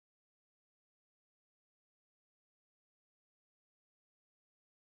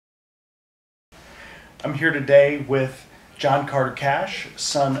I'm here today with John Carter Cash,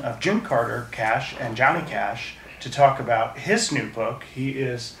 son of June Carter Cash and Johnny Cash, to talk about his new book. He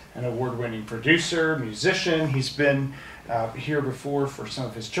is an award-winning producer, musician. He's been here before for some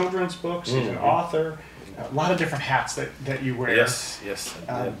of his children's books. He's an author. A lot of different hats that you wear. Yes.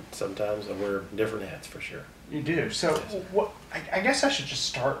 Sometimes I wear different hats for sure. You do. So, what? I guess I should just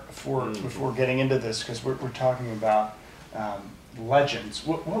start before getting into this, because we're talking about legends.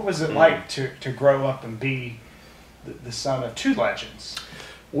 What was it like to grow up and be the son of two legends?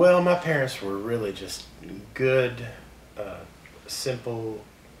 Well, my parents were really just good, simple,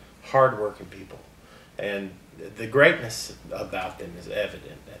 hard-working people, and the greatness about them is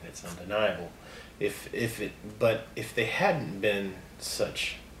evident and it's undeniable. But if they hadn't been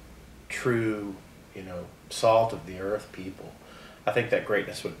such true, salt of the earth people, I think that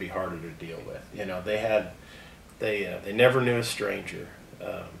greatness would be harder to deal with. They never knew a stranger.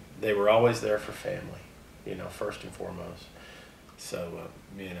 They were always there for family, first and foremost. So,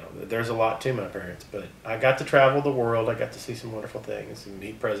 there's a lot to my parents, but I got to travel the world. I got to see some wonderful things and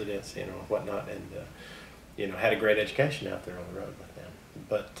meet presidents, whatnot, and had a great education out there on the road with them.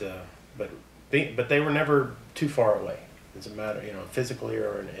 But they were never too far away. It's a matter, physically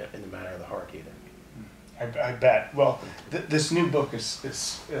or in the matter of the heart either. I bet. Well, this new book is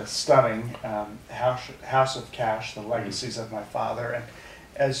stunning. House of Cash: The Legacies of My Father. And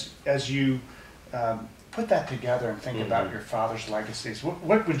as you put that together and think about your father's legacies,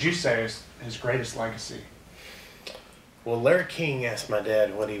 what would you say is his greatest legacy? Well, Larry King asked my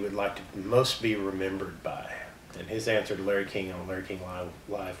dad what he would like to most be remembered by, and his answer to Larry King on Larry King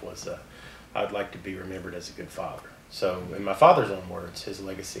Live was, "I'd like to be remembered as a good father." So, in my father's own words, his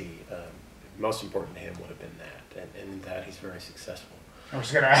legacy, most important to him, would have been that, and in that he's very successful. I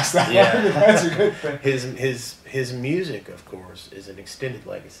was going to ask that. Yeah. That's a good thing. His music, of course, is an extended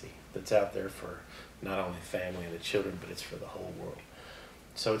legacy that's out there for not only the family and the children, but it's for the whole world.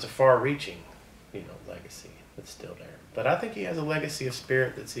 So it's a far-reaching, legacy that's still there. But I think he has a legacy of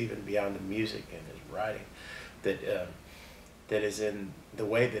spirit that's even beyond the music and his writing, that is in the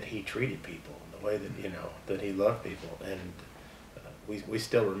way that he treated people, the way that that he loved people, and we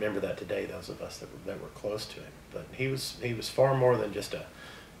still remember that today. Those of us that were close to him. But he was far more than just than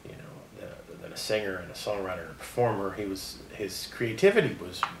a singer and a songwriter and a performer. His creativity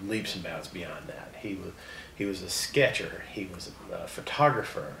was leaps and bounds beyond that. He was a sketcher. He was a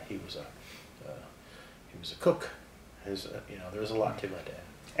photographer. He was a cook. There was a lot to my dad.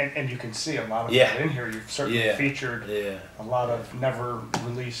 And you can see a lot of that in here. You've certainly featured a lot of never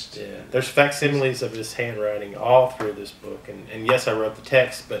released. Yeah, there's facsimiles of his handwriting all through this book. And yes, I wrote the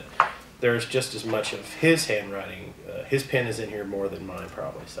text, but there's just as much of his handwriting. His pen is in here more than mine,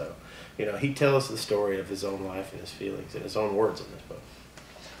 probably. So, he tells the story of his own life and his feelings in his own words in this book.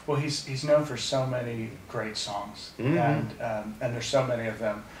 Well, he's known for so many great songs, and there's so many of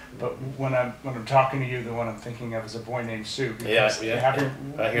them. But when I'm talking to you, the one I'm thinking of is A Boy Named Sue. Having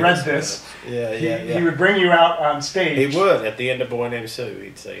read this, he would bring you out on stage. He would at the end of Boy Named Sue.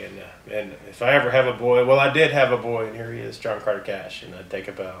 He'd say, and if I ever have a boy, well, I did have a boy, and here he is, John Carter Cash, and I'd take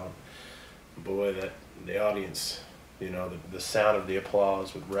a bow. Boy, that the audience, the sound of the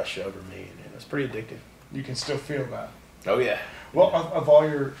applause would rush over me, and it was pretty addictive. You can still feel that. Oh yeah. Well, of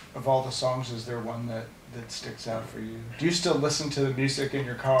all the songs, is there one that sticks out for you? Do you still listen to the music in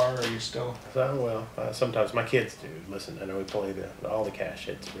your car, or are you still? Sometimes my kids do listen. I know we play all the Cash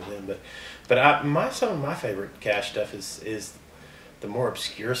hits for them, but some of my favorite Cash stuff is the more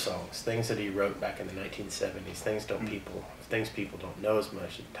obscure songs, things that he wrote back in the 1970s, things people don't know as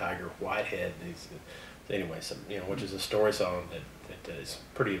much. Tiger, Whitehead, which is a story song that is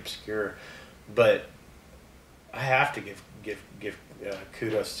pretty obscure, but I have to give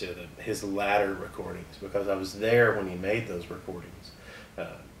kudos to his latter recordings, because I was there when he made those recordings.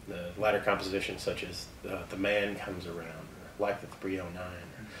 The latter compositions, such as "The Man Comes Around," "Like the 309,"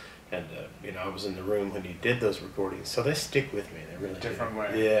 and I was in the room when he did those recordings, so they stick with me. They really different do.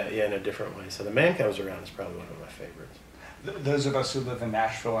 way. Yeah, in a different way. So "The Man Comes Around" is probably one of my favorites. Those of us who live in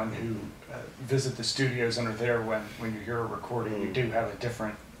Nashville and who visit the studios and are there when you hear a recording, you do have a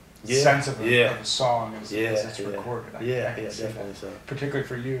different sense of a song as it's recorded. I can definitely so. Particularly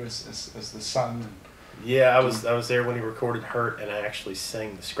for you as the son. Yeah, I was there when he recorded "Hurt," and I actually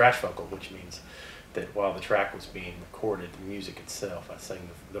sang the scratch vocal, which means that while the track was being recorded, the music itself, I sang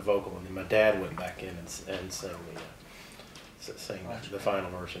the vocal, and then my dad went back in and sang the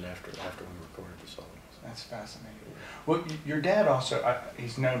final version after we recorded the song. That's fascinating. Well, your dad also,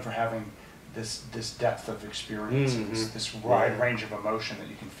 he's known for having this depth of experience, and this wide range of emotion that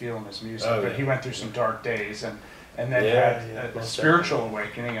you can feel in his music. Oh, but yeah. he went through some dark days, and then Yeah, had a most spiritual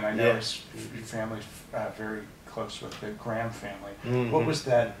awakening. And I know Yeah. his family's very close with the Graham family. Mhm. What was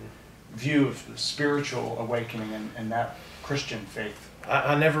that view of the spiritual awakening and that Christian faith?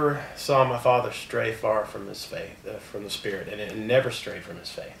 I never saw my father stray far from his faith, from the Spirit, and never strayed from his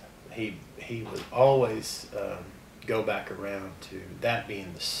faith. He would always go back around to that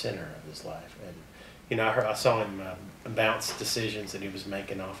being the center of his life. And you know, I saw him bounce decisions that he was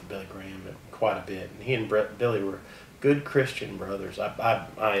making off of Billy Graham quite a bit. And he and Billy were good Christian brothers.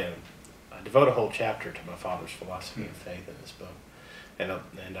 I devote a whole chapter to my father's philosophy and faith in this book. And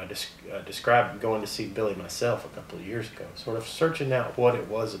I described going to see Billy myself a couple of years ago, sort of searching out what it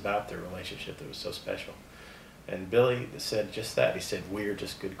was about their relationship that was so special. And Billy said just that. He said we were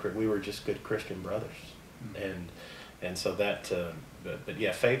just good Christian brothers. And so that, but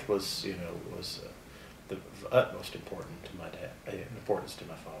yeah, faith was the utmost important to my dad, importance to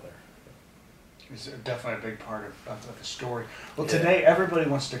my father. It's definitely a big part of the story. Well, Yeah. today everybody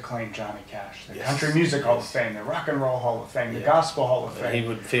wants to claim Johnny Cash, the Yes. Country Music Hall of Yes. Fame, the Rock and Roll Hall of Fame, the Yeah. Gospel Hall of And he Fame.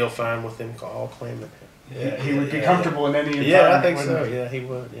 would feel fine with them all claiming him. He would be comfortable in any environment. Yeah, I think wouldn't so. he? Yeah, he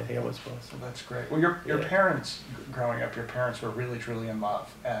would. Yeah, he always was. So that's great. Well, your Yeah. parents, growing up, your parents were really truly in love,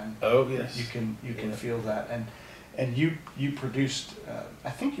 and Oh yes. you can Yeah. feel that. And you produced. I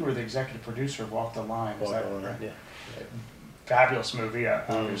think you were the executive producer of Walk the Line. Is that right? Yeah. Fabulous movie,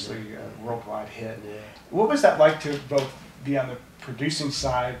 obviously a worldwide hit. Yeah. What was that like to both be on the producing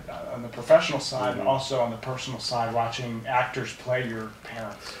side, on the professional side, and Mhm. also on the personal side, watching actors play your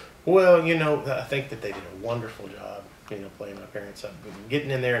parents? Well, you know, I think that they did a wonderful job, playing my parents.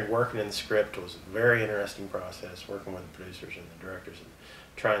 Getting in there and working in the script was a very interesting process, working with the producers and the directors and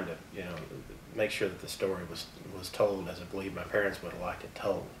trying to, make sure that the story was told as I believe my parents would have liked it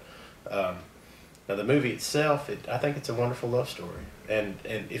told. Now, the movie itself, I think it's a wonderful love story. And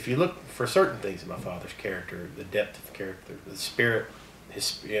if you look for certain things in my father's character, the depth of character, the spirit,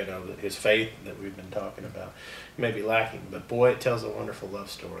 his faith that we've been talking about, may be lacking. But boy, it tells a wonderful love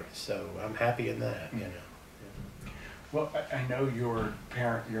story. So I'm happy in that. Well, I know your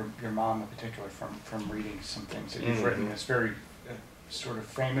parent, your mom in particular, from reading some things that you've written, is very sort of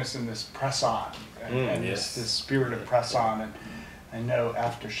famous in this press on and yes. this spirit of press on. And I know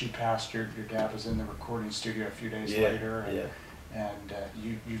after she passed, your dad was in the recording studio a few days later, and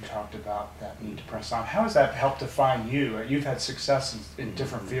you talked about that need to press on. How has that helped define you? You've had success in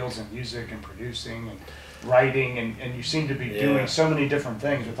different fields in music and producing and writing, and you seem to be doing so many different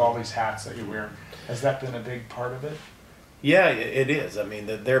things with all these hats that you wear. Has that been a big part of it? Yeah, it is. I mean,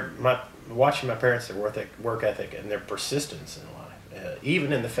 watching my parents, their work ethic and their persistence in life,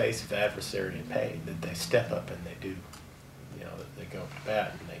 even in the face of adversary and pain, that they step up and they do, they go to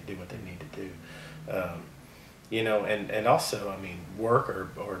bat and they do what they need to do. And also, I mean, work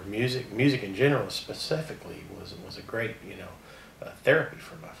or music in general specifically was a great, therapy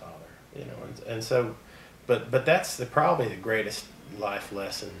for my father, and so, but that's probably the greatest life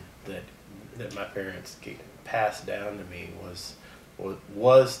lesson that my parents passed down to me was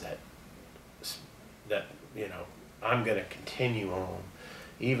that I'm going to continue on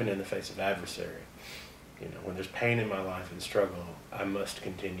even in the face of adversary. When there's pain in my life and struggle, I must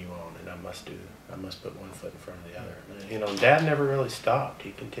continue on, and I must put one foot in front of the other. And Dad never really stopped.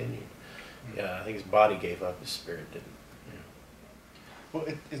 He continued. Yeah, I think his body gave up, his spirit didn't. Well,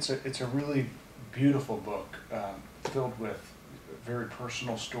 it's a really beautiful book, filled with very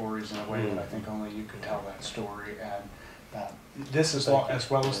personal stories in a way that I think only you could tell that story. And this, as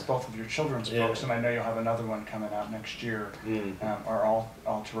well as both of your children's books, and I know you'll have another one coming out next year, are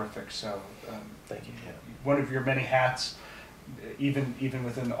all terrific. So thank you. Yeah. One of your many hats, even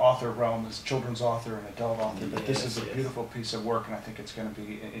within the author realm, is children's author and adult author. But this is a beautiful piece of work, and I think it's going to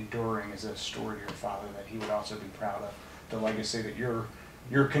be enduring as a story to your father that he would also be proud of, the legacy that you're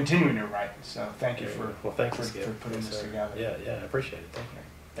continuing to write. So thank you for Skip. putting this together. Yeah, I appreciate it. Thank you.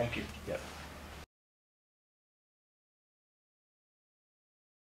 Thank you.